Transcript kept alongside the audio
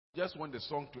Just want the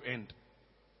song to end.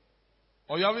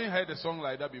 Or you haven't heard a song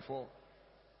like that before?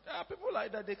 There are people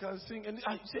like that, they can sing. And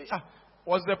you say,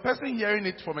 was the person hearing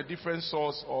it from a different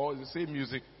source or the same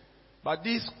music? But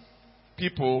these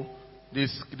people,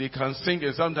 they can sing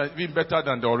it sometimes even better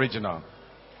than the original.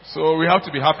 So we have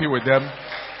to be happy with them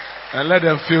and let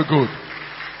them feel good.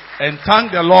 And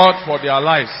thank the Lord for their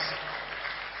lives.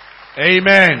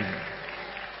 Amen.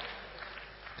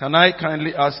 Can I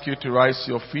kindly ask you to rise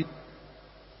your feet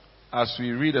as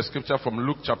we read a scripture from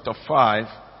Luke chapter 5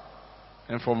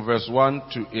 and from verse 1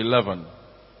 to 11.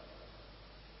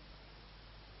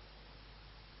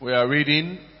 We are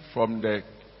reading from the...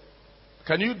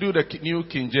 Can you do the New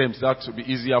King James? That will be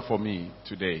easier for me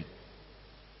today.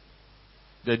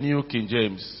 The New King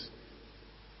James.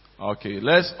 Okay,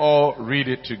 let's all read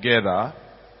it together.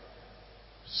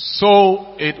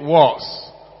 So it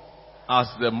was, as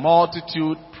the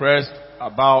multitude pressed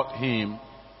about him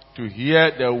to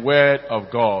hear the word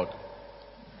of God,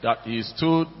 that he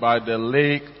stood by the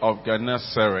lake of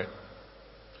Gennesaret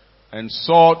and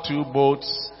saw two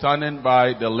boats standing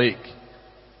by the lake,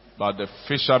 but the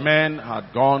fishermen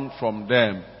had gone from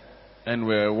them and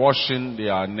were washing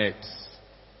their nets.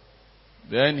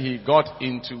 Then he got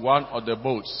into one of the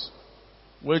boats,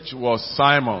 which was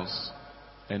Simon's,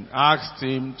 and asked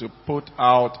him to put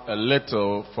out a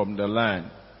little from the land.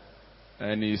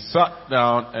 And he sat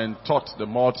down and taught the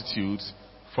multitudes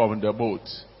from the boat.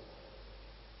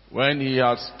 When he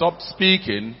had stopped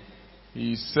speaking,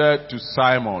 he said to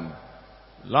Simon,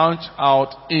 "Launch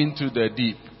out into the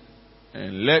deep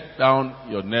and let down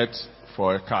your net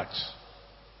for a catch."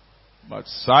 But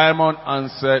Simon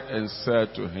answered and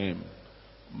said to him,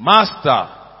 "Master,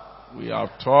 we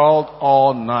have toiled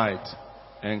all night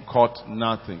and caught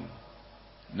nothing.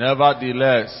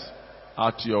 Nevertheless,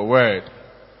 at your word,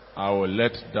 I will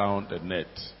let down the net."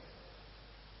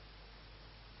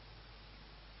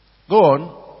 Go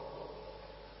on.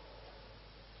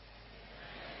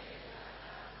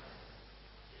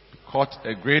 Caught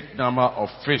a great number of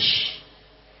fish.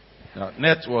 The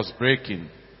net was breaking.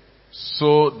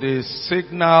 So they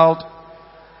signaled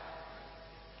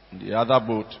the other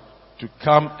boat to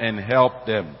come and help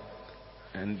them.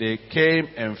 And they came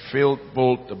and filled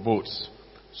both the boats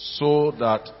so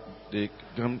that they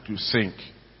came to sink.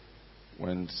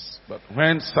 But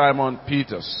when Simon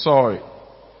Peter saw it,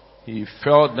 he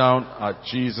fell down at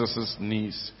Jesus'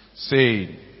 knees,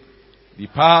 saying,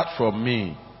 "Depart from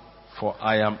me, for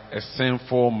I am a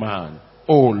sinful man,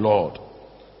 O Lord."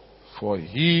 For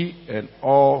he and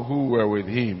all who were with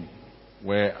him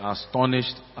were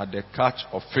astonished at the catch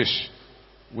of fish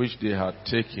which they had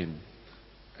taken.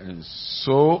 And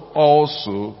so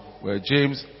also were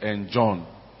James and John,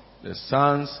 the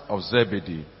sons of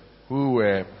Zebedee, who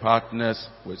were partners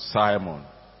with Simon.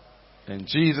 And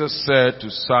Jesus said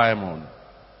to Simon,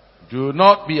 "Do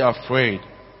not be afraid,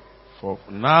 for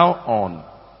from now on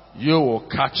you will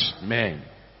catch men."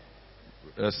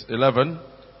 Verse 11.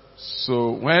 So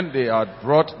when they had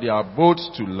brought their boats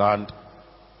to land,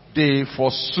 they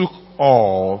forsook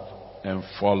all and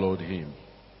followed him.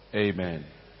 Amen.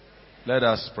 Let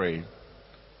us pray.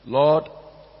 Lord,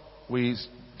 we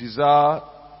desire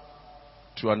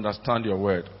to understand your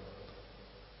word,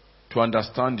 to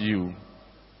understand you,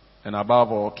 and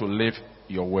above all, to live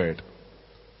your word,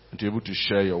 and to be able to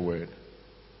share your word.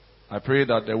 I pray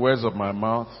that the words of my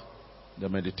mouth, the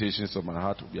meditations of my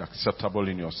heart will be acceptable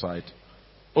in your sight.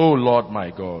 O Lord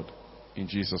my God, in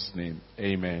Jesus' name,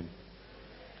 amen.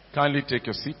 Kindly take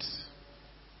your seats.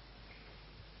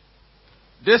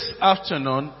 This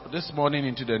afternoon, this morning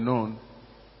into the noon,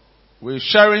 we're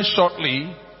sharing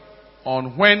shortly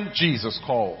on when Jesus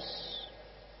calls.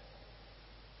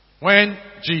 When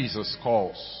Jesus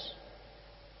calls.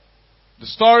 The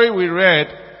story we read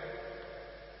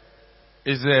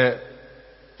is a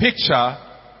picture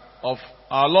of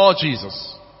our Lord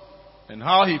Jesus and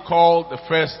how he called the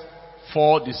first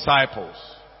 4 disciples.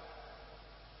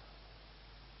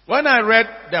 When I read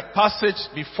the passage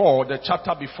before, the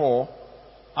chapter before,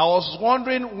 I was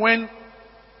wondering when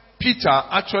Peter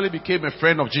actually became a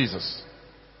friend of Jesus.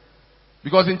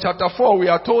 Because in chapter 4, we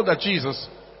are told that Jesus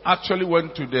actually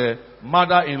went to the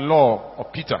mother-in-law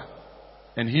of Peter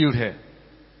and healed her.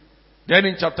 Then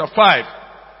in chapter 5,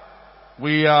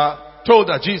 we are told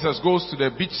that Jesus goes to the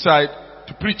beachside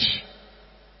to preach.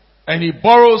 And he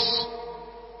borrows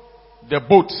the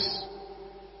boats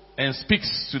and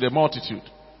speaks to the multitude.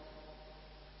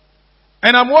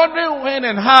 And I'm wondering when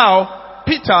and how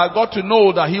Peter got to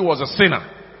know that he was a sinner.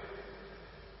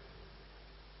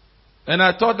 And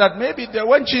I thought that maybe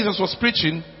when Jesus was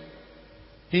preaching,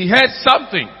 he heard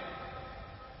something.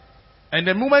 And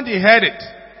the moment he heard it,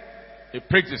 It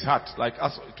pricked his heart, like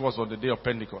as it was on the day of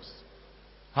Pentecost.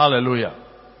 Hallelujah.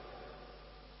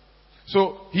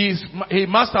 So he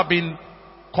must have been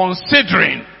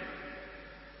considering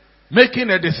making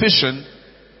a decision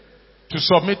to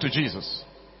submit to Jesus.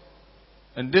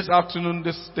 And this afternoon,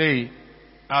 this day,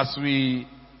 as we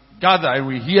gather and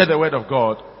we hear the word of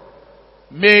God,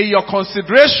 may your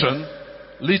consideration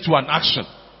lead to an action.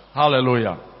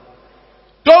 Hallelujah.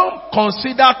 Don't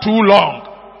consider too long,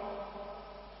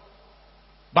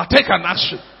 but take an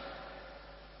action.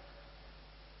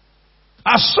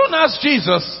 As soon as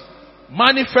Jesus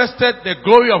manifested the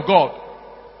glory of God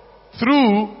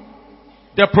through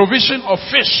the provision of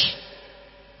fish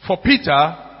for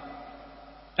Peter,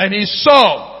 and he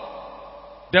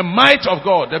saw the might of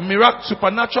God, the miracle,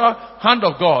 supernatural hand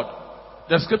of God,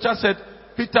 the scripture said,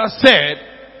 Peter said,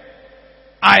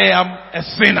 I am a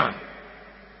sinner.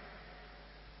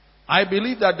 I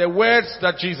believe that the words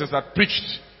that Jesus had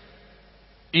preached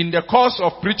in the course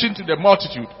of preaching to the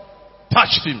multitude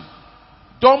touched him.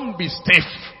 Don't be stiff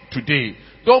today.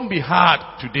 Don't be hard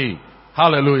today.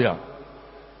 Hallelujah.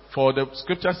 For the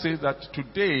scripture says that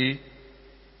today,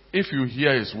 if you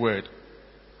hear his word,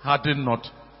 harden not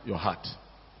your heart.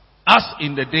 As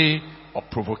in the day of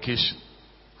provocation.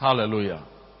 Hallelujah.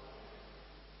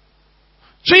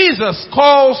 Jesus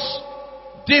calls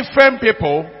different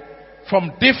people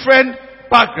from different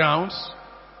backgrounds.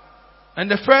 And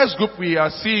the first group we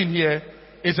are seeing here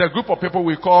is a group of people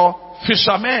we call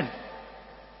fishermen.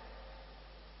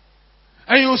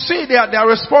 And you see their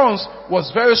response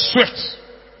was very swift.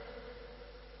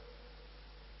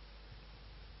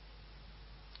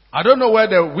 I don't know where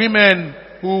the women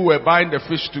who were buying the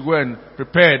fish to go and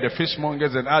prepare, the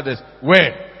fishmongers and others,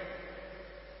 were.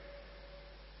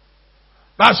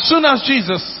 But as soon as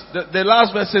Jesus, the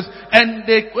last verse says, and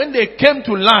when they came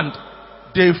to land,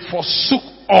 they forsook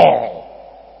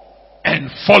all and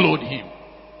followed him.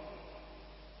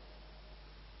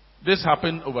 This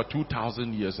happened over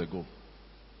 2,000 years ago.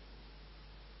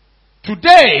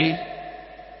 Today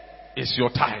is your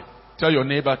time. Tell your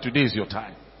neighbor, today is your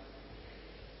time.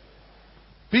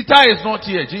 Peter is not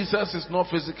here. Jesus is not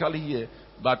physically here.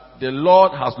 But the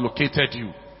Lord has located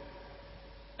you.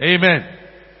 Amen.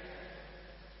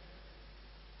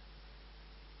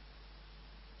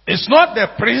 It's not the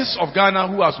Prince of Ghana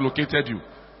who has located you.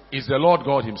 It's the Lord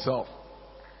God himself.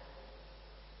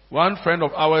 One friend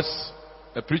of ours,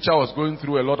 a preacher, was going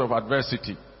through a lot of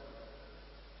adversity.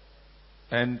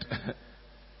 And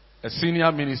a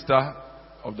senior minister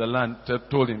of the land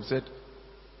told him, said,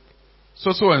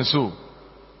 so and so,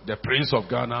 the Prince of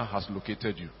Ghana has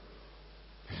located you.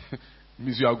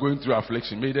 Means you are going through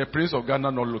affliction. May the Prince of Ghana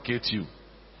not locate you.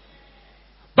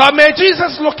 But may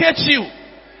Jesus locate you.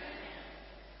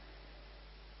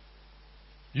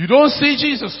 You don't see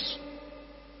Jesus.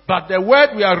 But the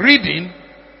word we are reading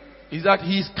is that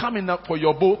he is coming up for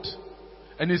your boat.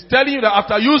 And he's telling you that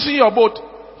after using your boat,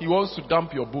 he wants to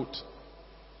dump your boat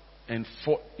and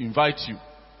invite you.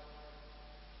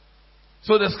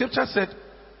 So the scripture said,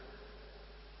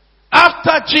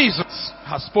 after Jesus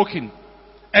has spoken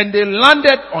and they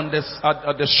landed on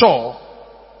at the shore,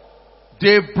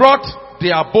 they brought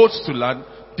their boats to land.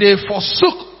 They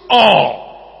forsook all.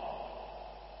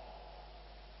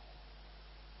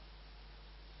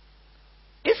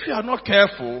 If you are not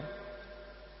careful,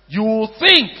 you will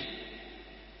think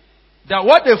that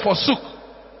what they forsook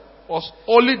was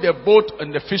only the boat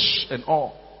and the fish and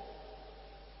all.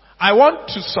 I want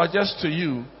to suggest to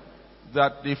you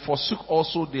that they forsook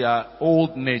also their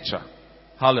old nature.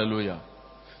 Hallelujah.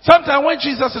 Sometimes when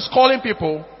Jesus is calling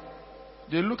people,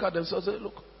 they look at themselves and say,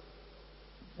 look,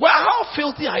 well, how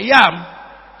filthy I am,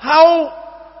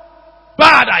 how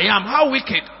bad I am, how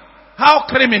wicked, how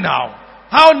criminal,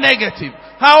 how negative,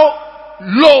 how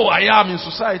low I am in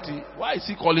society. Why is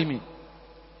he calling me?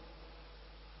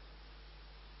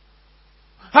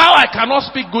 How I cannot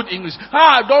speak good English.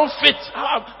 How I don't fit.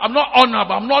 How I'm not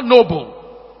honorable. I'm not noble.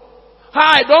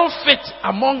 How I don't fit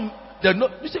among the...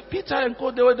 You see, Peter and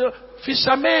Co, they were the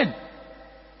fishermen.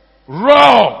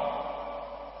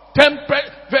 Raw.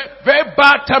 Very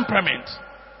bad temperament.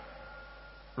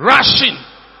 Rushing.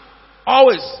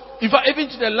 Always. Even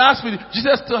to the last minute,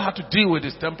 Jesus still had to deal with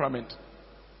his temperament.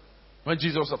 When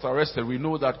Jesus was arrested, we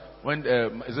know that when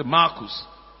is it Marcus,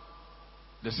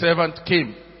 the servant,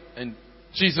 came and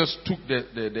Jesus took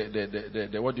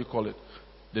the what do you call it?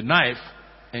 The knife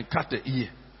and cut the ear.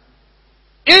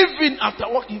 Even after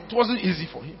what, it wasn't easy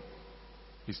for him.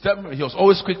 He was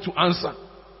always quick to answer.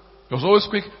 He was always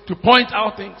quick to point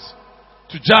out things,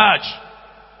 to judge.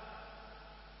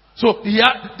 So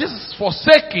this is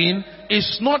forsaking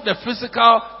is not the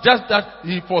physical, just that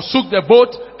he forsook the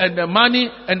boat and the money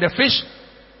and the fish,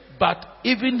 but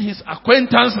even his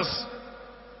acquaintances.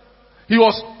 He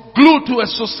was glued to a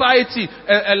society,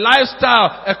 a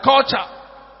lifestyle, a culture,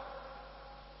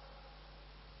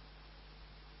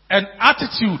 an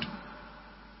attitude,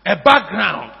 a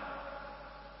background,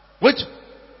 which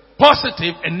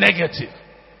positive and negative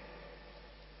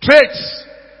traits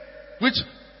which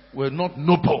were not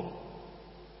noble.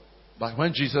 But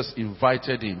when Jesus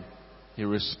invited him, he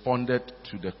responded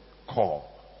to the call.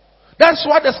 That's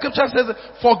what the scripture says.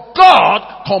 For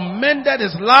God commended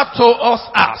his love towards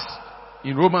us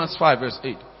in Romans 5 verse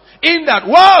 8. In that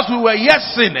whilst we were yet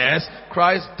sinners,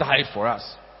 Christ died for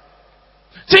us.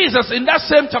 Jesus in that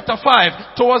same chapter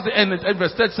 5 towards the end,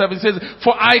 verse 37 says,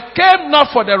 for I came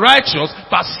not for the righteous,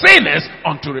 but sinners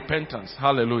unto repentance.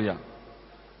 Hallelujah.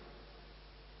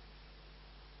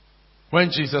 When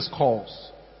Jesus calls,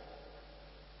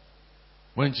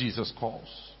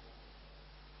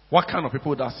 what kind of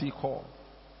people does he call?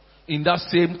 In that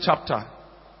same chapter,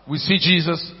 we see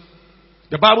Jesus.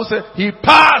 The Bible says he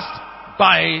passed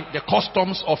by the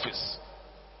customs office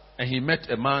and he met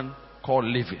a man called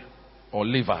Levi or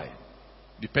Levi,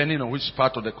 depending on which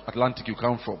part of the Atlantic you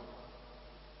come from.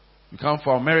 You come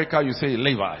from America, you say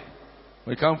Levi.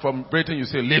 When you come from Britain, you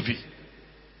say Levi.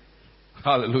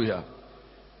 Hallelujah.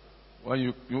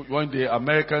 When the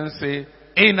Americans say,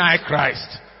 ain't I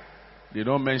Christ? They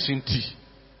don't mention T.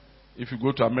 If you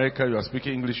go to America, you are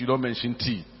speaking English, you don't mention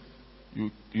T.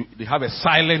 They have a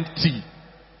silent T.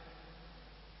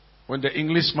 When the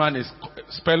Englishman is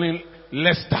spelling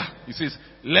Leicester, he says,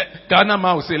 Ghana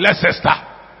man will say Leicester.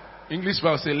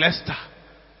 Englishman will say Leicester.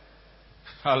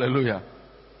 Hallelujah.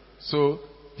 So,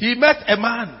 he met a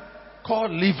man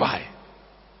called Levi.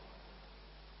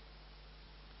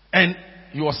 And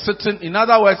he was sitting, in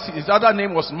other words, his other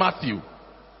name was Matthew.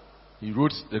 He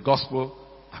wrote the gospel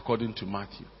according to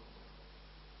Matthew.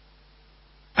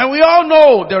 And we all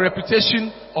know the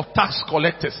reputation of tax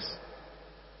collectors.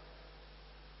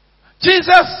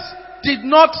 Jesus did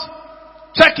not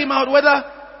check him out whether,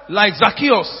 like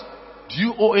Zacchaeus, do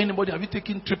you owe anybody? Have you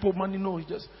taken triple money? No, he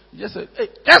just said, hey,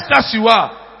 just as you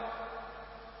are.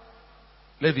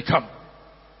 Levi, come.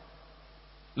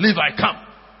 Levi, come.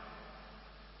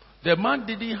 The man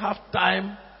didn't have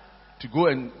time to go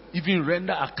and even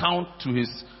render account to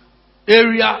his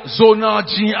area zonal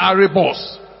GRA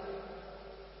boss.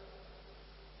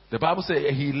 The Bible says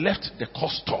he left the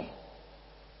custom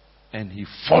and he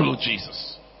followed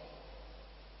Jesus.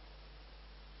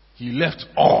 He left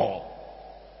all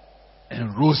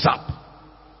and rose up.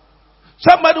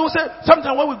 Somebody will say,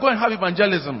 sometimes when we go and have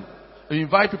evangelism, we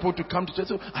invite people to come to church.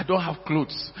 So, I don't have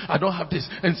clothes. I don't have this.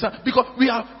 And so, because we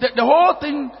have, the whole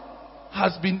thing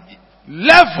has been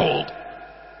leveled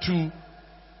to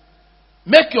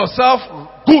make yourself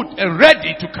good and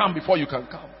ready to come before you can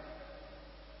come.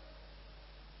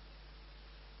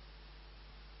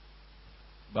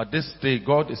 But this day,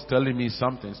 God is telling me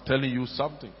something. He's telling you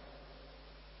something.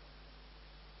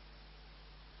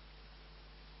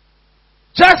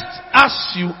 Just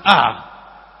as you are,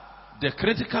 the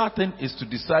critical thing is to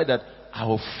decide that I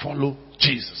will follow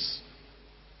Jesus.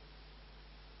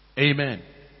 Amen.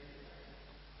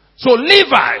 So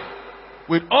Levi,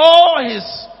 with all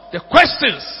the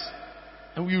questions,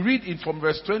 and we read it from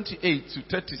verse 28 to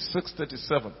 36,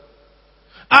 37.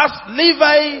 As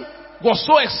Levi was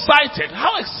so excited,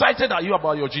 how excited are you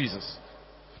about your Jesus?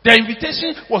 The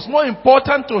invitation was more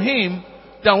important to him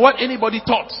than what anybody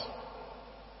thought.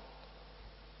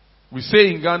 We say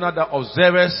in Ghana that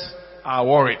observers are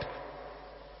worried,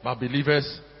 but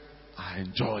believers are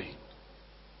enjoying.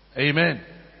 Amen.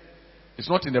 It's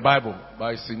not in the Bible,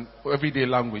 but it's in everyday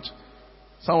language.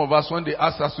 Some of us, when they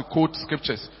ask us to quote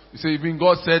scriptures, we say, even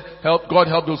God said, God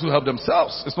help those who help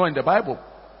themselves. It's not in the Bible.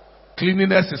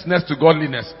 Cleanliness is next to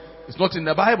godliness. It's not in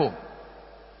the Bible.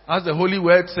 As the Holy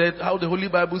Word said, how the Holy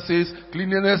Bible says,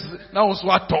 cleanliness, now is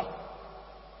what talk.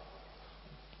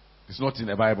 It's not in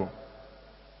the Bible.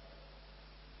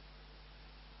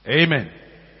 Amen.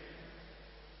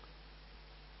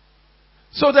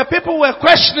 So the people were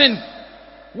questioning,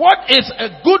 what is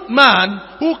a good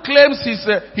man who claims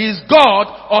he's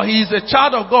God or he's a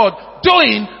child of God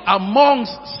doing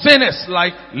amongst sinners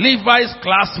like Levi's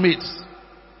classmates?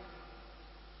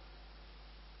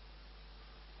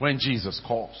 When Jesus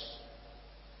calls,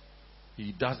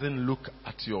 he doesn't look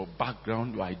at your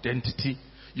background, your identity,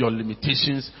 your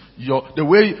limitations, your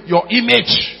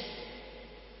image.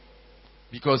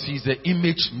 Because he's the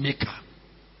image maker.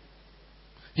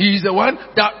 He is the one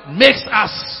that makes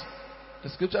us. The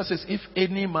scripture says, if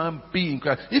any man be in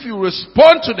Christ, if you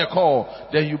respond to the call,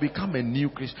 then you become a new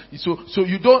Christian. So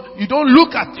you don't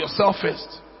look at yourself first.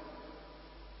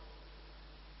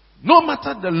 No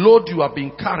matter the load you have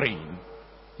been carrying,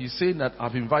 he's saying that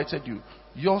I've invited you.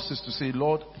 Yours is to say,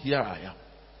 Lord, here I am.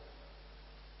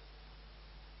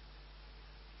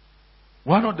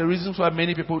 One of the reasons why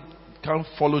many people can't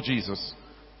follow Jesus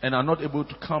and are not able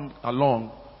to come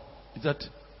along is that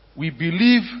we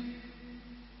believe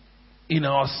in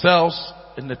ourselves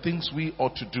and the things we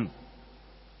ought to do.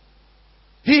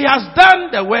 He has done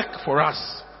the work for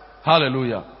us.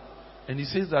 Hallelujah. And he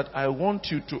says that I want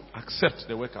you to accept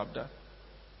the work I've done.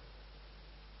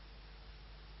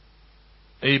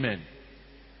 Amen.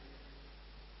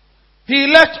 He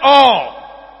left all.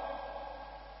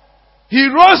 He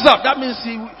rose up. That means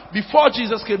before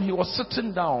Jesus came, he was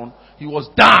sitting down. He was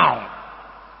down,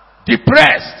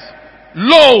 depressed,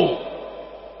 low,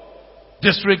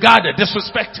 disregarded,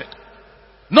 disrespected,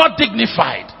 not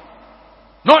dignified,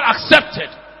 not accepted.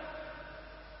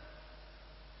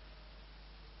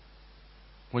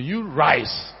 When you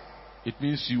rise, it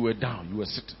means you were down, you were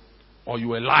sitting, or you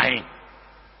were lying.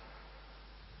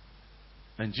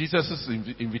 And Jesus'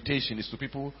 invitation is to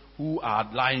people who are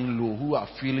lying low, who are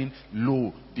feeling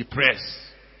low, depressed.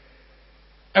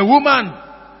 A woman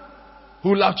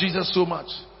who loved Jesus so much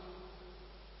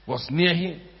was near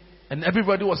him, and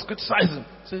everybody was criticizing.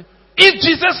 Say, if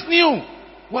Jesus knew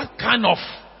what kind of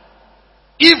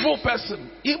evil person,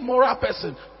 immoral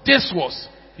person this was,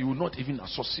 he would not even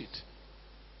associate.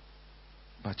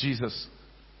 But Jesus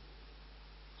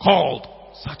called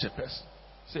such a person.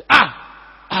 Say,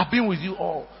 I've been with you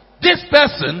all. This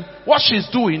person, what she's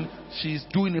doing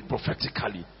it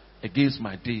prophetically against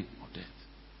my day of death.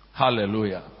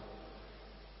 Hallelujah.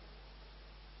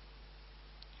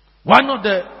 One of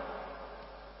the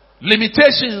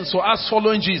limitations for us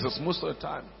following Jesus most of the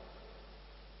time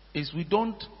is we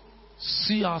don't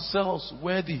see ourselves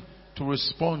worthy to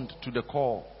respond to the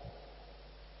call.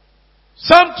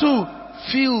 Some too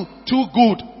feel too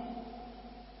good.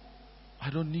 I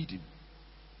don't need him.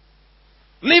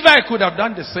 Levi could have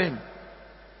done the same.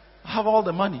 I have all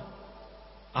the money.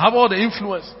 I have all the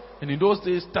influence. And in those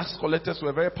days, tax collectors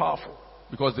were very powerful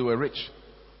because they were rich.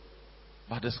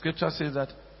 But the scripture says that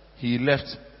he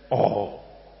left all.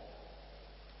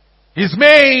 His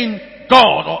main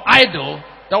god or idol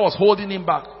that was holding him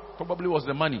back probably was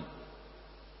the money.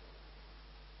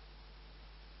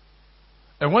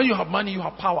 And when you have money, you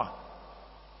have power.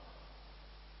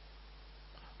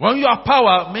 When you have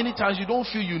power, many times you don't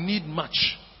feel you need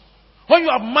much. When you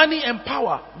have money and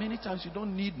power, many times you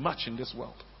don't need much in this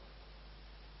world.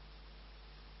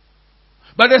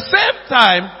 But at the same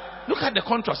time, look at the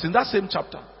contrast in that same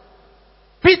chapter.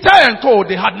 Peter and co,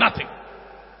 they had nothing.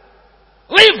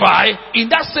 Levi, in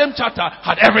that same chapter,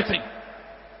 had everything.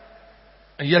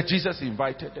 And yet Jesus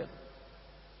invited them.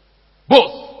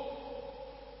 Both.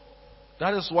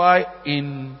 That is why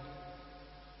in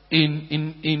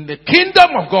the kingdom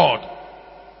of God,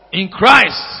 in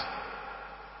Christ,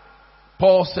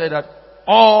 Paul said that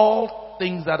all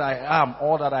things that I am,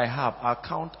 all that I have, I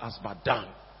count as but done.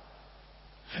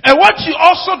 And what you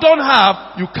also don't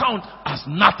have, you count as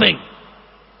nothing.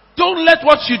 Don't let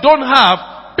what you don't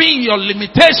have be your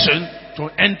limitation to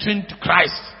entering to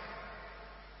Christ.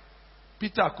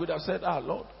 Peter could have said,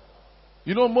 Lord.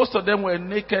 You know, most of them were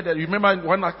naked. Remember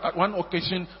one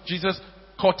occasion, Jesus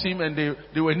caught him and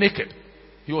they were naked.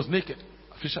 He was naked.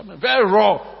 A fisherman. Very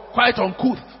raw, quite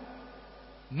uncouth.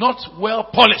 Not well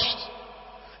polished.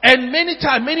 And many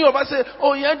times, many of us say,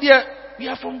 oh yeah, dear, we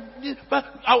are from, but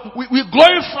we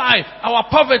glorify our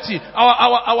poverty,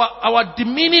 our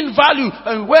demeaning value,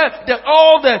 and where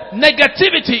all the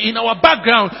negativity in our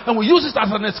background, and we use it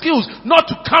as an excuse not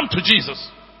to come to Jesus.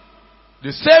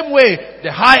 The same way,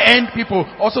 the high-end people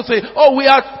also say, oh, we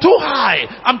are too high.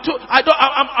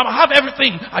 I have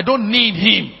everything. I don't need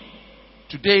him.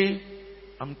 Today,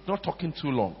 I'm not talking too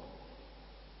long.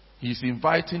 He's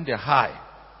inviting the high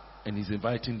and he's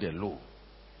inviting the low.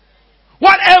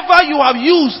 Whatever you have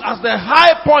used as the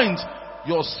high point,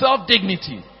 your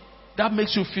self-dignity, that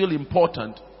makes you feel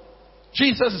important.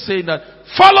 Jesus is saying that,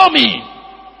 follow me.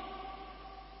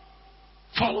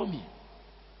 Follow me.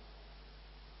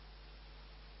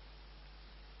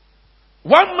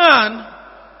 One man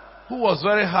who was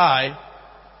very high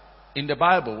in the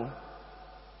Bible,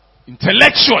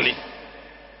 intellectually,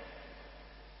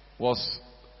 was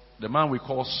the man we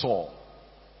call Saul.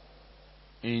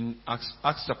 In Acts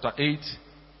chapter 8,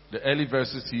 the early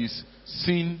verses, he's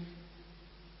seen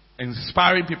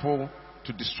inspiring people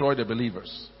to destroy the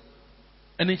believers.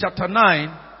 And in chapter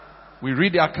 9, we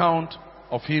read the account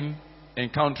of him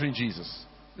encountering Jesus.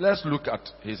 Let's look at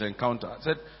his encounter. I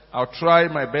said, I'll try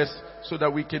my best so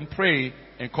that we can pray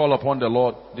and call upon the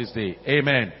Lord this day.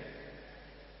 Amen.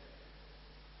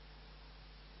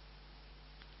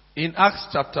 In Acts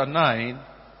chapter 9,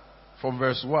 from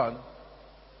verse 1, it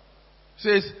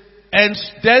says, and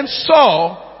then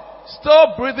Saul,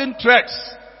 still breathing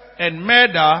threats and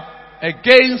murder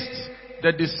against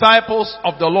the disciples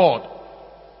of the Lord,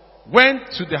 went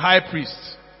to the high priest.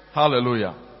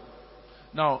 Hallelujah.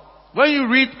 Now, when you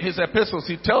read his epistles,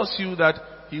 he tells you that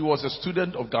he was a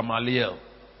student of Gamaliel.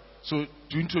 So,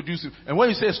 to introduce him, and when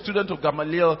you say a student of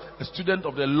Gamaliel, a student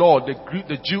of the law,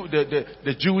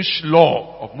 the Jewish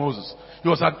law of Moses, he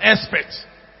was an expert.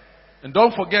 And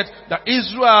don't forget that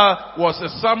Israel was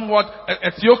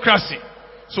a theocracy.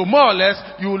 So more or less,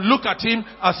 you look at him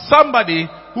as somebody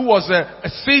who was a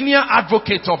senior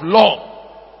advocate of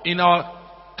law in our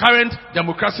current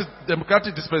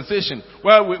democratic dispensation,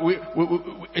 where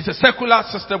it's a secular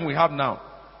system we have now.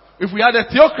 If we had a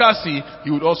theocracy,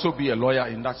 he would also be a lawyer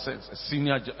in that sense, a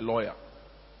senior lawyer.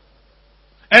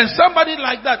 And somebody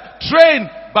like that, trained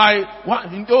by,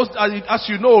 in those, as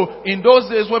you know, in those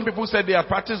days when people said they had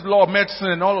practiced law, medicine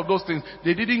and all of those things,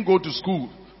 they didn't go to school.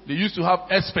 They used to have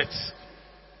experts.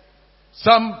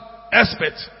 Some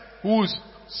expert who's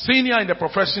senior in the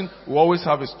profession will always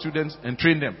have his students and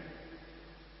train them.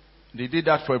 They did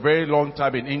that for a very long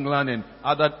time in England and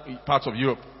other parts of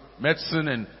Europe.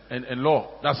 Medicine and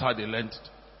law. That's how they learned it.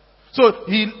 So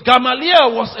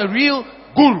Gamaliel was a real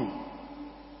guru.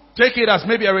 Take it as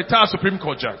maybe a retired Supreme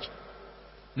Court judge.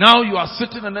 Now you are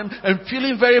sitting and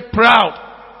feeling very proud.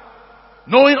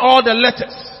 Knowing all the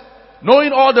letters.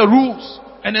 Knowing all the rules.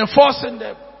 And enforcing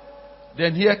them.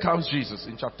 Then here comes Jesus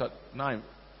in chapter 9.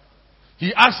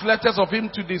 He asked letters of him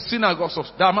to the synagogues of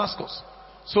Damascus.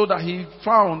 So that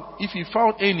if he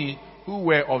found any who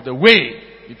were of the way,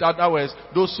 in other words,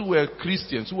 those who were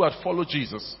Christians, who had followed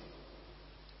Jesus,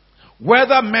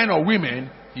 whether men or women,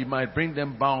 he might bring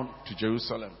them bound to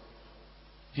Jerusalem.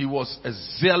 He was a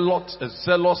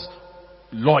zealous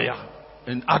lawyer,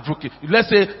 an advocate. Let's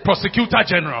say prosecutor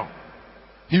general.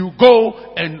 He would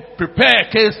go and prepare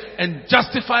a case and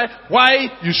justify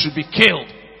why you should be killed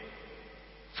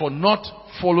for not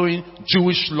following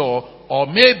Jewish law or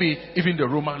maybe even the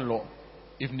Roman law,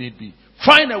 if need be.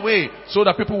 Find a way so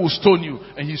that people will stone you.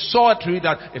 And he saw through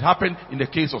that it happened in the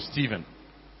case of Stephen.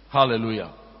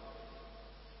 Hallelujah.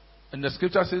 And the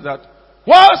scripture says that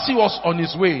whilst he was on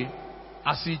his way,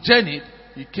 as he journeyed,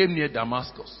 he came near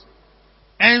Damascus.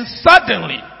 And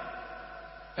suddenly,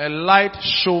 a light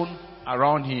shone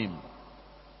around him.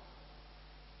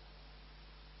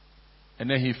 And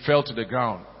then he fell to the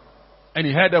ground. And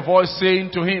he heard a voice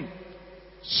saying to him,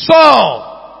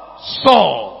 Saul,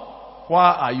 Saul,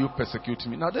 why are you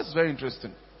persecuting me? Now this is very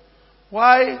interesting.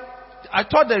 Why? I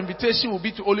thought the invitation would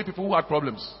be to only people who had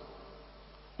problems.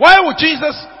 Why would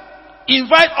Jesus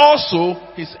invite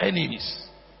also his enemies?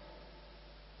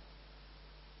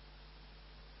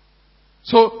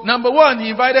 So, number one, he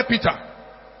invited Peter,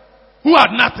 who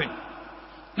had nothing.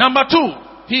 Number two,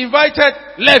 he invited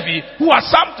Levi, who had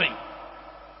something.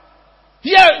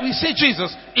 Here we see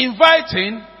Jesus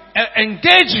inviting,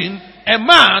 engaging a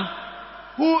man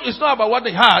who is not about what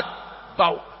they had,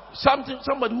 but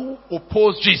somebody who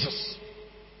opposed Jesus.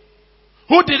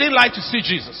 Who didn't like to see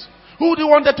Jesus. Who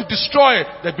wanted to destroy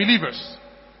the believers.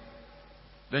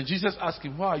 Then Jesus asked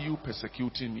him, why are you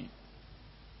persecuting me?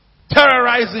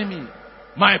 Terrorizing me,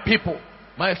 my people,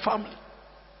 my family.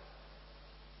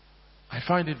 I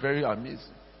find it very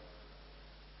amazing.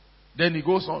 Then he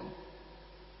goes on.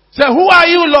 Say, who are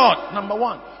you, Lord? Number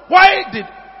one. Why did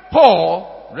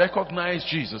Paul recognize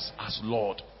Jesus as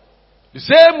Lord? The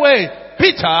same way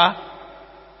Peter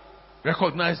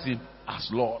recognized him as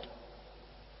Lord.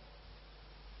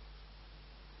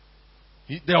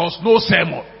 There was no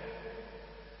sermon.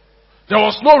 There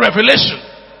was no revelation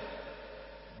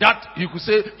that you could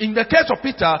say. In the case of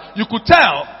Peter, you could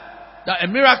tell that a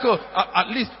miracle, at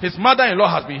least his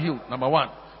mother-in-law has been healed. Number one.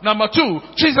 Number two,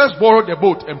 Jesus borrowed a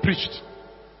boat and preached.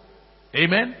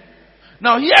 Amen.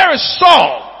 Now here is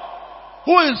Saul,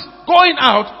 who is going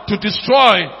out to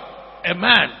destroy a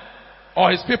man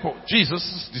or his people,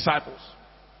 Jesus' disciples.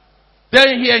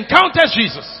 Then he encounters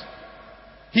Jesus.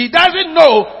 He doesn't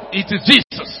know it is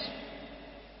Jesus.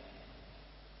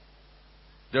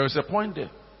 There is a point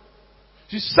there.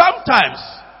 See, sometimes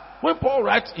when Paul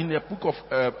writes in the book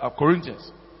of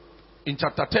Corinthians, in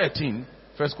chapter 13,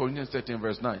 1 Corinthians 13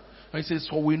 verse 9, he says,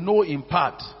 for we know in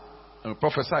part, and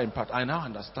prophesy in part. I now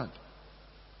understand.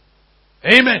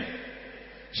 Amen.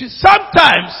 See,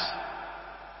 sometimes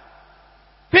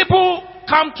people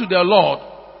come to the Lord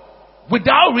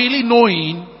without really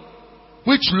knowing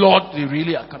which Lord they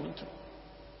really are coming to.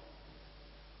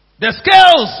 The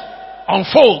scales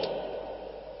unfold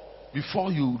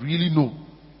before you really know.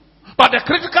 But the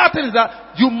critical thing is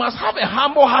that you must have a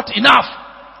humble heart enough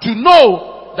to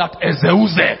know that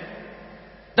Ezeuze,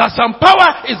 that some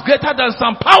power is greater than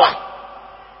some power.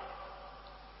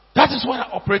 That is what I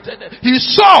operated. He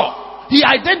saw, he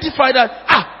identified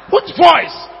that, which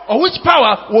voice or which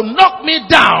power will knock me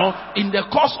down in the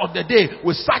course of the day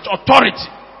with such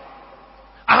authority.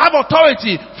 I have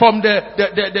authority from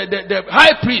the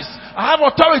high priest. I have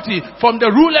authority from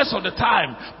the rulers of the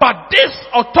time. But this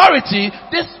authority,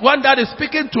 this one that is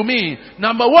speaking to me,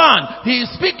 number one, he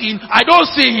is speaking, I don't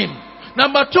see him.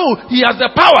 Number two, he has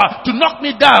the power to knock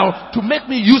me down, to make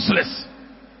me useless.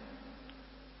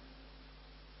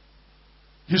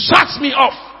 He shuts me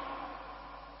off.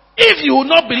 If you will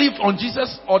not believe on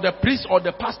Jesus or the priest or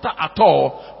the pastor at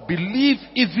all, believe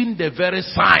even the very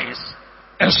signs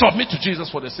and submit to Jesus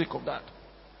for the sake of that.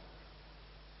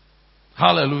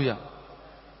 Hallelujah.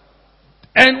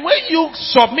 And when you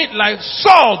submit like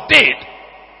Saul did,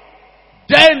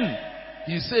 then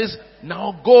he says,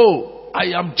 now go,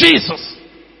 I am Jesus.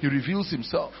 He reveals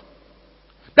himself.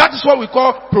 That is what we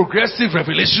call progressive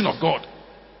revelation of God.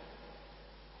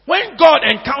 When God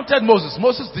encountered Moses,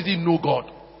 Moses didn't know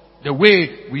God the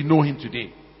way we know him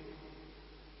today.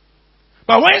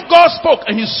 But when God spoke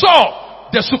and he saw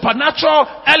the supernatural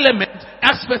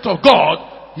aspect of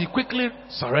God, he quickly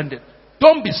surrendered.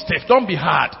 Don't be stiff, don't be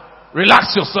hard.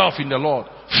 Relax yourself in the Lord.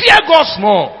 Fear God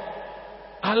small.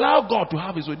 Allow God to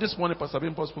have his way. This morning Pastor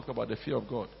Bimpo spoke about the fear of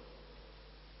God.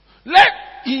 Let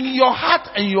in your heart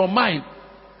and your mind,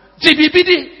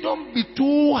 don't be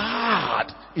too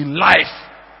hard in life.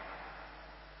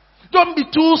 Don't be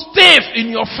too stiff in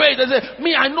your faith and say,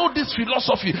 me, I know this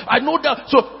philosophy. I know that.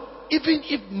 So, even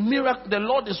if the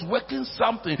Lord is working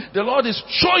something, the Lord is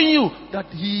showing you that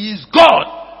he is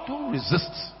God, don't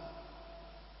resist.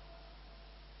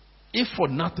 If for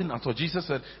nothing at all, Jesus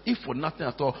said, if for nothing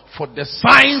at all, for the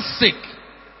sign's sake,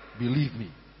 believe me.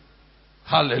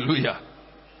 Hallelujah.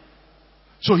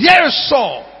 So here is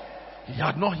Saul. He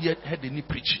had not yet heard any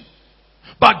preaching.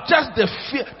 But just the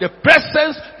fear, the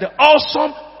presence, the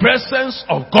awesome presence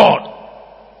of God.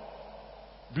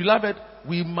 Beloved,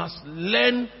 we must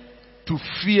learn to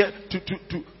fear,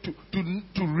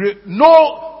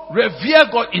 revere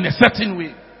God in a certain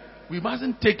way. We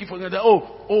mustn't take it for granted.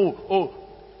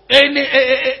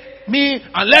 Me,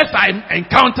 unless I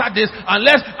encounter this,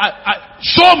 unless I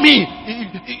show me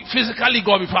physically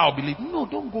God before I'll believe. No,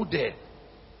 don't go there.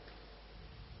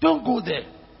 Don't go there.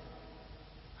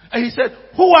 And he said,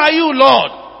 who are you,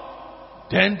 Lord?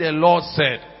 Then the Lord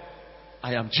said,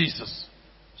 I am Jesus.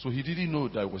 So he didn't know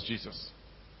that it was Jesus.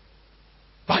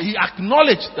 But he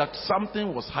acknowledged that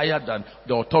something was higher than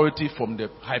the authority from the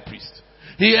high priest.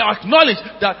 He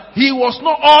acknowledged that he was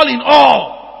not all in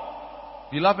all.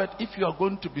 Beloved, if you are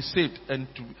going to be saved and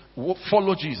to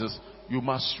follow Jesus, we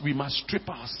must strip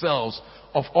ourselves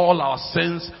of all our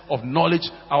sense of knowledge,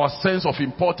 our sense of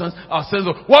importance, our sense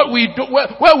of what we do,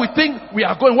 where we think we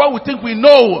are going, what we think we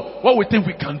know, what we think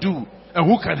we can do, and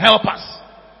who can help us,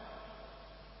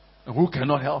 and who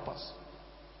cannot help us.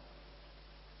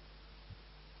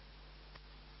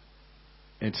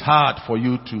 It's hard for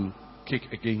you to kick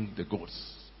against the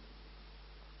goats.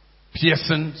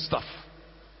 Piercing stuff.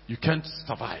 You can't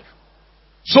survive.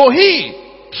 So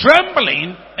he,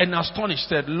 trembling and astonished,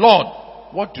 said, Lord,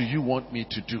 what do you want me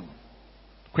to do?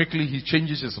 Quickly he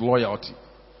changes his loyalty.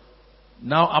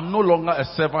 Now I'm no longer a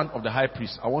servant of the high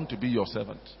priest. I want to be your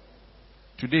servant.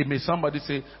 Today may somebody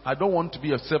say, I don't want to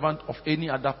be a servant of any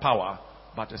other power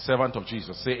but a servant of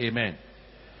Jesus. Say amen.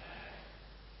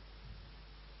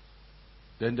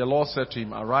 Then the Lord said to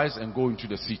him, arise and go into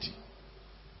the city.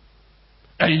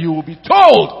 And you will be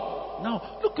told.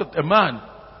 Now look at a man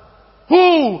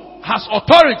who has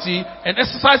authority and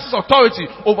exercises authority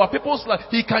over people's life.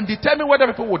 He can determine whether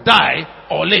people will die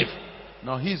or live.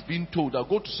 Now he's being told that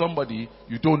go to somebody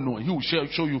you don't know and he will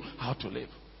show you how to live.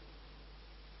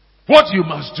 What you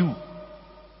must do.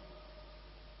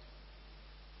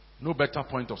 No better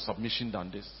point of submission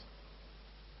than this.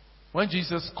 When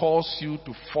Jesus calls you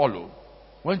to follow,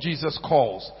 when Jesus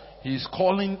calls, he is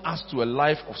calling us to a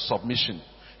life of submission.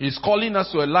 He's calling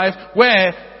us to a life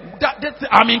where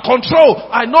I'm in control.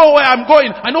 I know where I'm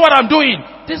going. I know what I'm doing.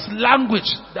 This language,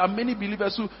 there are many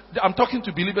believers I'm talking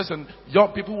to believers and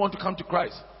young people who want to come to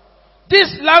Christ.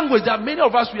 This language, there are many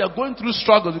of us, we are going through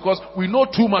struggles because we know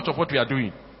too much of what we are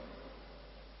doing.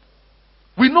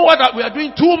 We know that we are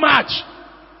doing too much.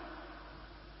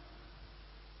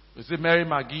 Is it Mary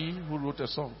McGee who wrote a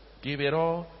song? Give it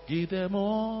all, give them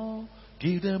all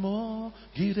Give them all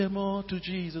to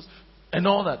Jesus. And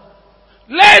all that.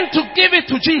 Learn to give it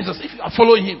to Jesus if you are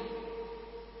following Him.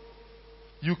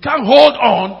 You can't hold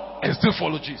on and still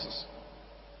follow Jesus.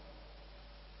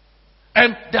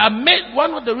 And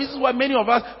one of the reasons why many of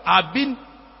us have been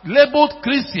labeled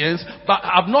Christians but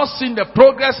have not seen the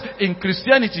progress in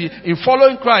Christianity, in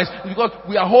following Christ, is because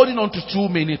we are holding on to too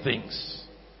many things.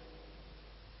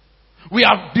 We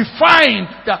have defined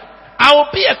that I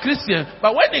will be a Christian,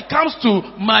 but when it comes to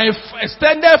my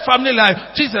extended family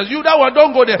life, Jesus, you that one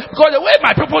don't go there, because the way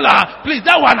my people are, please,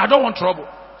 that one I don't want trouble.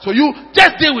 So you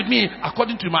just deal with me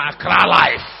according to my Accra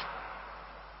life.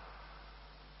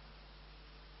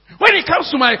 When it comes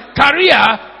to my career,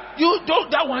 you don't,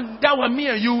 that one, me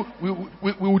and you, we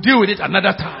will deal with it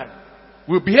another time.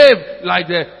 We'll behave like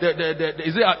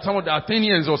is it some of the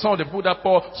Athenians or some of the people that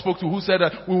Paul spoke to who said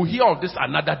that we will hear of this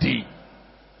another day.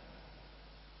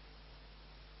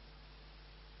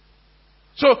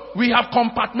 So we have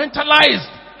compartmentalized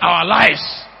our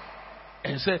lives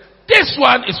and say, this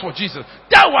one is for Jesus.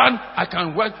 That one I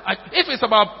can work. If it's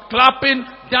about clapping,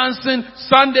 dancing,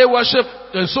 Sunday worship,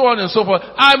 and so on and so forth,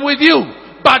 I'm with you.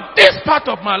 But this part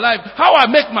of my life, how I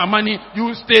make my money,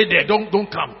 you stay there. Don't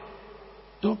come.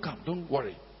 Don't come. Don't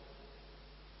worry.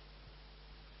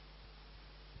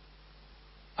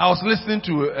 I was listening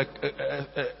to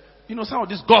some of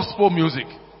this gospel music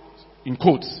in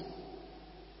quotes.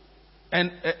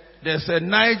 And there's a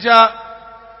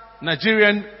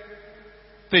Nigerian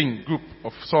group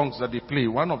of songs that they play.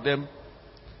 One of them,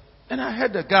 and I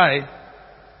heard a guy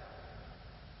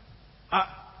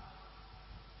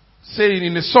saying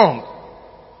in a song,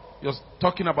 he was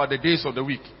talking about the days of the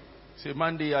week. Say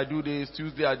Monday I do this,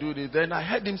 Tuesday I do this. Then I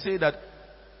heard him say that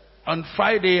on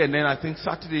Friday and then I think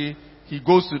Saturday he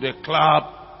goes to the club.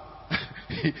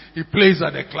 he plays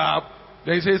at the club.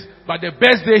 Then he says, but the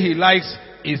best day he likes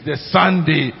is the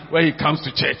Sunday where he comes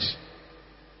to church.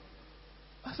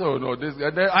 I said, oh no, this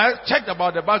guy. Then I checked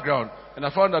about the background and I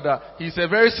found out that he's a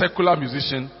very secular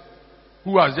musician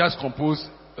who has just composed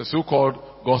a so-called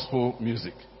gospel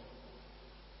music.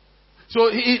 So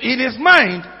in his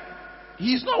mind,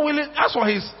 he's not willing, as for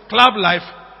his club life,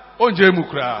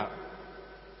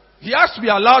 he has to be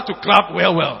allowed to clap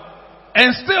well,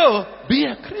 and still be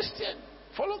a Christian,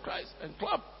 follow Christ and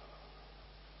clap.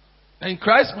 And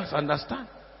Christ must understand.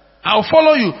 I'll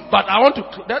follow you, but I want to,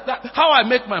 how I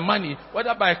make my money,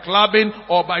 whether by clubbing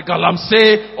or by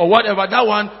galamsey or whatever, that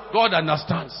one, God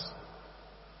understands.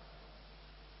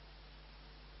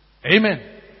 Amen.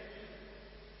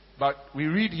 But we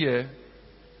read here,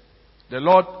 the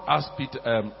Lord asked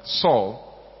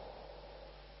Saul,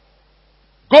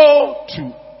 go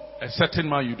to a certain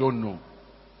man you don't know,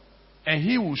 and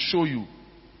he will show you.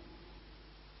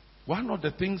 One of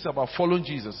the things about following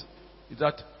Jesus is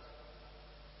that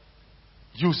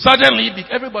you suddenly,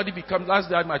 everybody becomes, last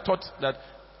time I taught that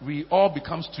we all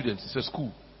become students. It's a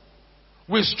school.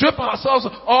 We strip ourselves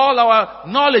of all our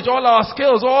knowledge, all our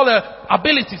skills, all our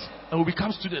abilities, and we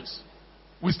become students.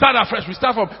 We start afresh. We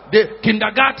start from the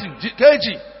kindergarten,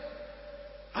 KG.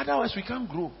 Otherwise, we can't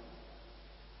grow.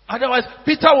 Otherwise,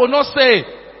 Peter will not say,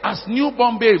 as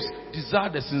newborn babes,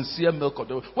 desire the sincere milk of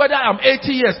the word. Whether I'm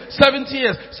 80 years, 70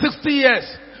 years, 60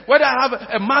 years, whether I have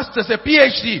a master's, a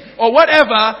PhD, or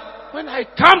whatever, when I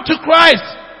come to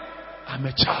Christ, I'm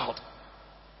a child.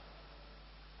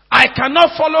 I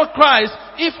cannot follow Christ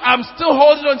if I'm still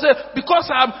holding on to,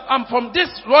 because I'm from this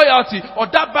royalty or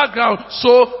that background,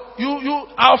 so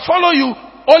I'll follow you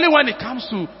only when it comes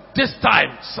to this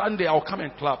time. Sunday, I'll come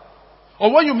and clap.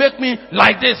 Or when you make me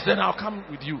like this, then I'll come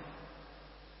with you.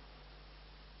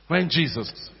 When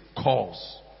Jesus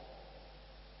calls.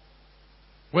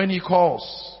 When he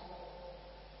calls.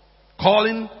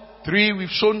 Calling we've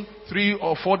shown 3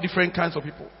 or 4 different kinds of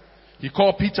people. He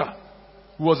called Peter,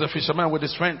 who was a fisherman with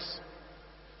his friends.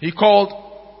 He called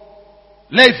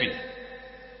Levi,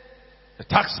 a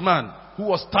taxman who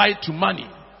was tied to money.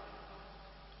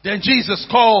 Then Jesus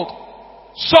called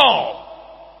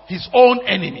Saul, his own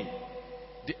enemy.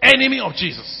 The enemy of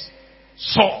Jesus.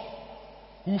 Saul,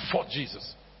 who fought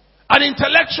Jesus. An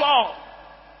intellectual.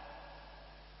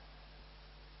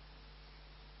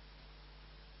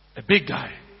 A big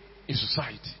guy in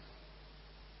society.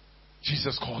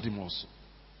 Jesus called him also.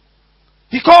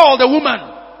 He called the woman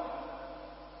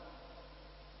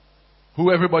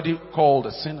who everybody called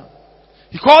a sinner.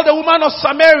 He called the woman of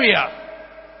Samaria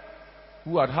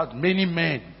who had had many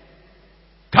men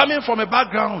coming from a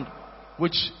background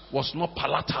which was not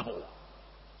palatable.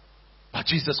 But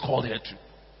Jesus called her too.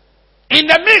 In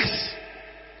the mix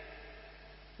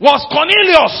was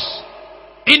Cornelius.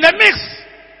 In the mix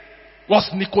was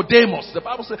Nicodemus. The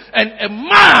Bible says, and a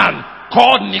man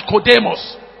called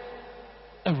Nicodemus,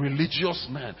 a religious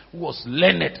man who was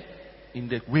learned in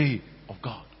the way of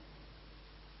God.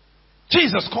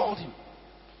 Jesus called him.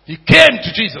 He came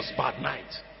to Jesus by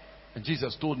night. And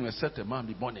Jesus told him, except a man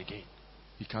be born again,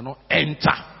 he cannot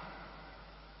enter.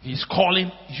 He's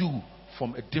calling you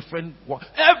from a different world.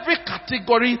 Every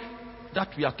category that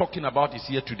we are talking about is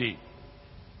here today.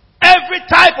 Every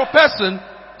type of person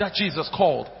that Jesus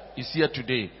called is here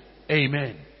today.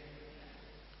 Amen.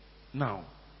 Now,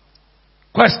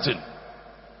 question.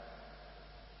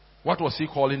 What was he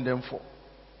calling them for?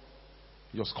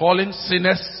 He was calling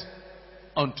sinners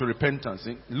unto repentance.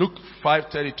 In Luke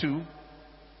 5:32.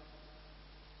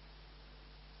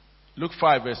 Luke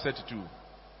 5 verse 32.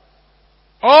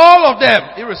 All of them,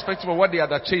 irrespective of what they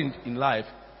had achieved in life.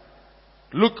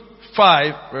 Luke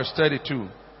 5 verse 32.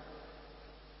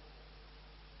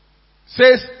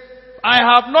 Says, I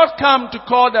have not come to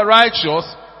call the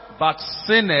righteous, but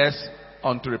sinners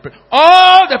unto repentance.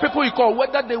 All the people he called,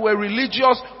 whether they were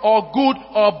religious or good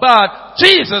or bad,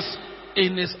 Jesus,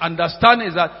 in his understanding,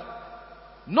 is that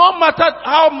no matter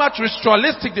how much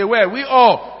ritualistic they were, we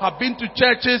all have been to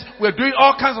churches, we're doing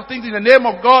all kinds of things in the name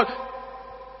of God.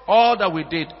 All that we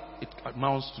did, it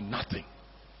amounts to nothing.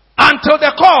 Until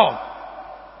the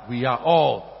call, we are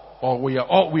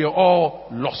all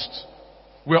lost.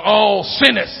 We're all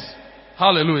sinners.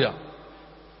 Hallelujah.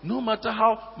 No matter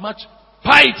how much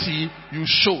piety you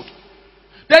showed.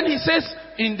 Then he says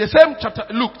in the same chapter,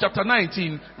 Luke chapter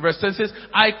 19 verse 10 says,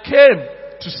 I came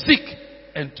to seek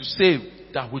and to save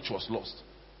that which was lost.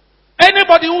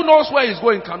 Anybody who knows where he's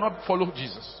going cannot follow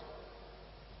Jesus.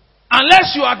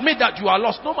 Unless you admit that you are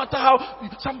lost. No matter how,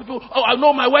 some people, I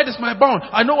know my word is my bond.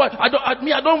 I know what, I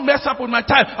don't mess up with my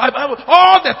time. I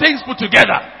all the things put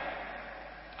together.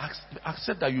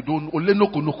 Accept that you don't,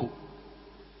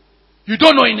 you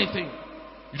don't know anything.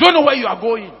 You don't know where you are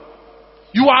going.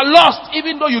 You are lost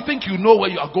even though you think you know where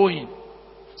you are going.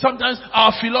 Sometimes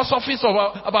our philosophies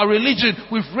about religion,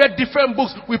 we've read different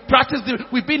books, we've practiced it,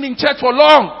 we've been in church for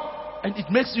long. And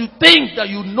it makes you think that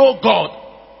you know God.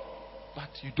 But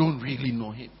you don't really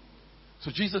know Him. So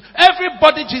Jesus,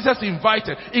 everybody Jesus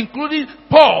invited, including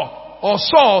Paul or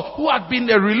Saul, who had been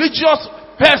a religious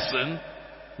person,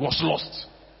 was lost.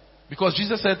 Because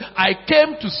Jesus said, I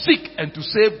came to seek and to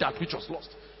save that which was lost.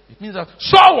 It means that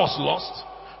Saul was lost,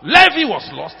 Levi was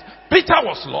lost, Peter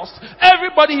was lost,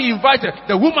 everybody he invited,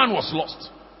 the woman was lost.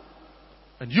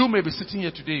 And you may be sitting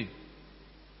here today.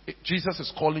 Jesus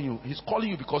is calling you. He's calling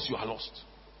you because you are lost.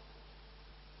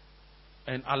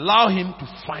 And allow Him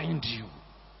to find you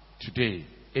today.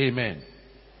 Amen.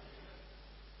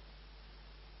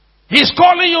 He's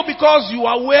calling you because you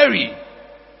are weary.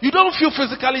 You don't feel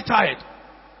physically tired.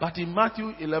 But in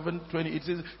Matthew 11:20 it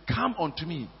says, come unto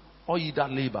me, all ye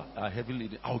that labor are heavy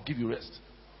laden, I will give you rest.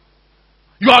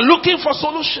 You are looking for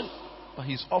solution. But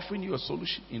He's offering you a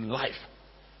solution in life.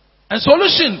 And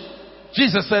solution,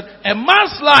 Jesus said, a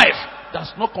man's life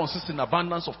does not consist in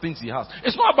abundance of things he has.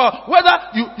 It's not about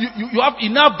whether you have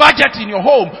enough budget in your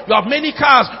home, you have many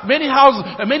cars, many houses,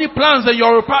 and many plans, and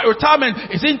your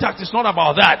retirement is intact. It's not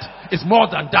about that. It's more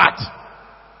than that.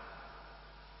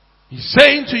 He's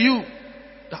saying to you,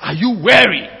 are you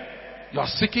weary? You are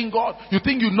seeking God. You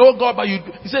think you know God, but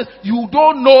He says, you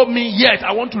don't know me yet.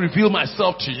 I want to reveal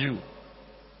myself to you.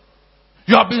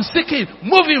 You have been seeking,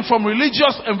 moving from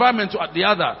religious environment to the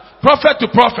other, prophet to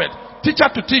prophet, teacher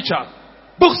to teacher,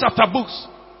 books after books.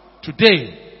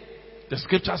 Today, the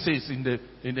scripture says in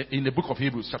the book of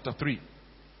Hebrews chapter 3.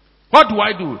 What do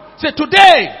I do? Say,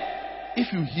 today,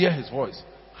 if you hear His voice,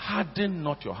 harden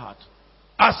not your heart,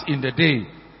 as in the day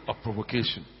of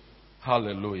provocation.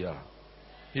 Hallelujah.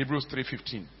 Hebrews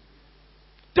 3:15.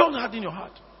 Don't harden your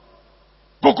heart.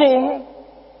 Go home.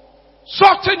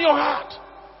 Soften your heart.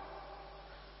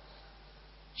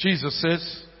 Jesus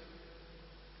says,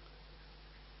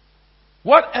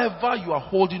 whatever you are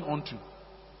holding on to,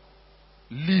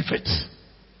 leave it.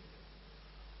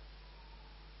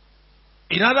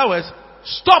 In other words,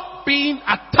 stop being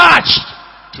attached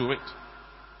to it.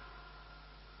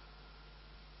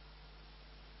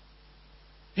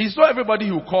 He's not everybody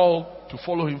who call to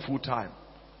follow Him full time.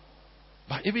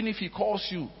 But even if He calls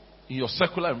you in your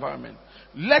secular environment,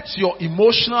 let your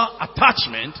emotional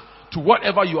attachment to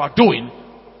whatever you are doing,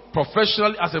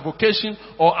 professionally, as a vocation,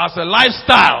 or as a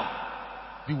lifestyle,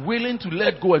 be willing to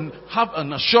let go and have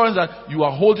an assurance that you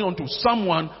are holding on to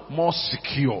someone more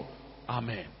secure.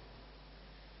 Amen.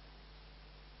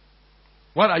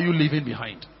 What are you leaving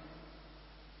behind?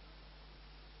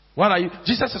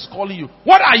 Jesus is calling you.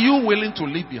 What are you willing to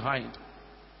leave behind?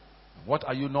 What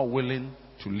are you not willing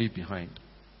to leave behind?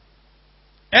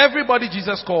 Everybody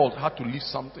Jesus called had to leave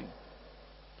something.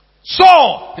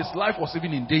 Saul, his life was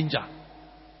even in danger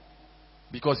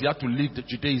because he had to leave the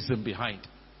Judaism behind.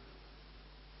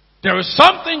 There is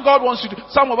something God wants you to.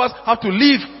 Some of us have to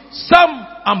leave some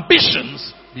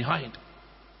ambitions behind,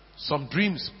 some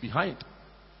dreams behind,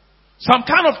 some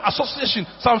kind of association,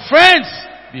 some friends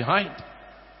behind.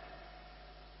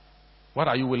 What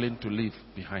are you willing to leave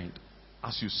behind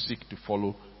as you seek to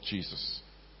follow Jesus?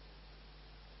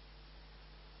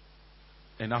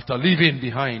 And after leaving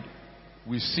behind,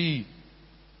 we see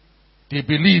they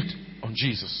believed on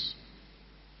Jesus.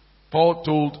 Paul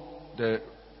told the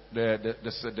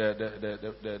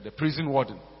prison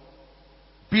warden,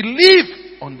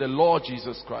 believe on the Lord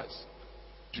Jesus Christ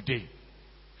today,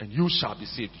 and you shall be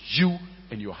saved, you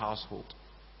and your household.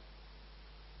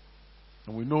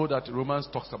 And we know that Romans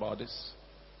talks about this.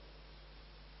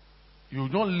 You're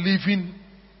not leaving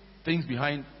things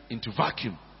behind into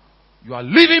vacuum. You are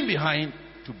leaving behind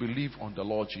to believe on the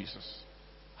Lord Jesus.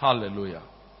 Hallelujah.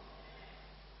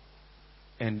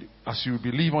 And as you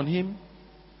believe on Him,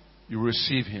 you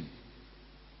receive Him.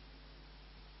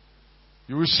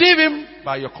 You receive Him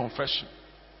by your confession.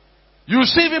 You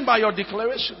receive Him by your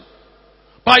declaration.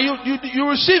 You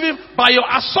receive Him by your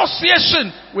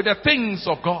association with the things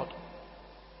of God.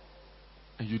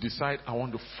 And you decide, I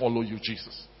want to follow you,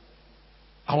 Jesus.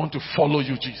 I want to follow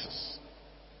you, Jesus.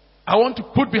 I want to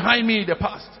put behind me the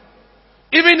past.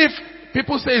 Even if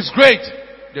people say it's great,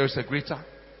 there is a greater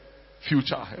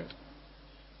future ahead.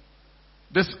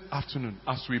 This afternoon,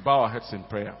 as we bow our heads in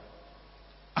prayer,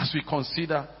 as we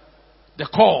consider the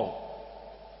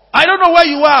call, I don't know where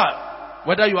you are,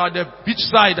 whether you are at the beach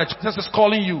side that Jesus is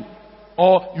calling you,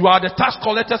 or you are at the tax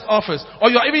collector's office, or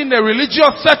you are even in a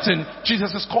religious setting,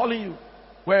 Jesus is calling you.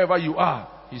 Wherever you are,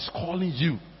 He's calling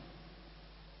you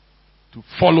to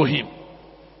follow Him.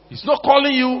 He's not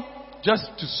calling you just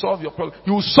to solve your problem.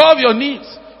 He will solve your needs.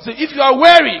 Say, if you are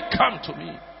weary, come to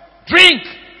me. Drink.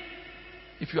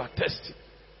 If you are thirsty,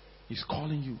 He's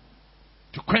calling you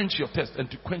to quench your thirst and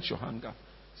to quench your hunger.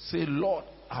 Say, Lord,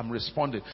 I'm responding.